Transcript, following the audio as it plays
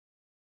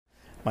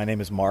My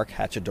name is Marc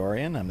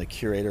Hachadourian. I'm the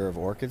curator of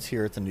orchids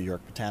here at the York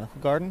Botanical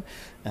Garden,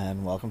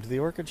 and welcome to the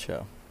Orchid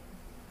Show.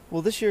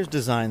 Well, this year's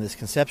design, this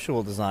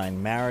conceptual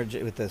design, marriage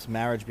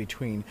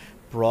between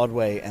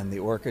Broadway and the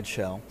Orchid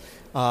Show,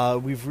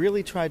 we've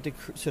really tried to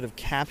sort of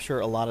capture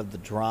a lot of the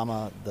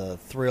drama, the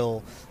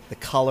thrill, the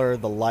color,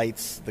 the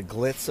lights, the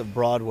glitz of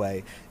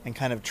Broadway, and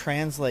kind of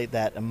translate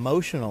that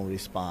emotional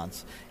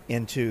response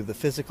into the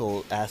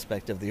physical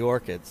aspect of the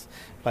orchids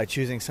by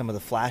choosing some of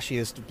the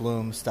flashiest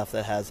blooms, stuff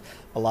that has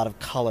a lot of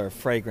color,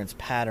 fragrance,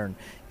 pattern,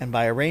 and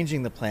by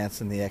arranging the plants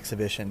in the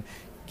exhibition,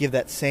 give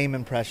that same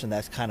impression,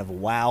 that kind of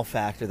wow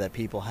factor that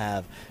people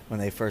have when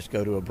they first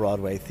go to a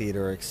Broadway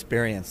theater or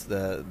experience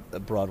the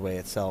Broadway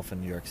itself in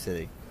New York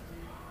City.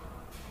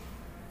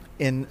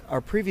 In our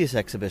previous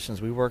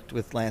exhibitions, we worked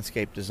with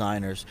landscape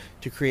designers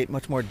to create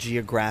much more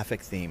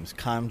geographic themes,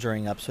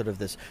 conjuring up sort of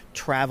this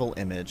travel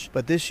image.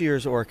 But this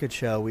year's Orchid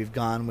Show, we've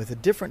gone with a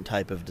different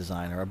type of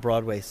designer,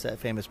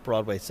 famous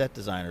Broadway set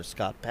designer,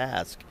 Scott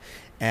Pask,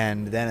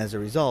 and then as a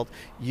result,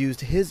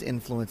 used his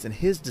influence and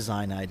his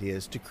design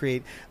ideas to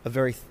create a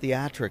very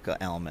theatrical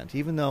element.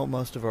 Even though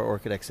most of our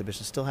orchid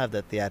exhibitions still have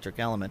that theatric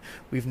element,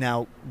 we've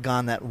now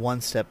gone that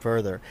one step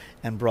further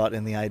and brought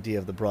in the idea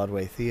of the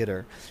Broadway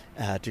theater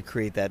to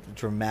create that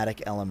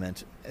dramatic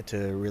element to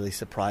really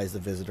surprise the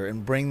visitor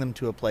and bring them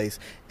to a place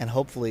and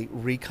hopefully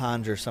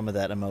reconjure some of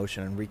that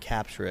emotion and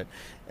recapture it,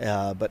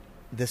 but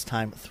this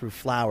time through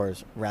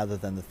flowers rather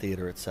than the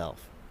theater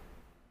itself.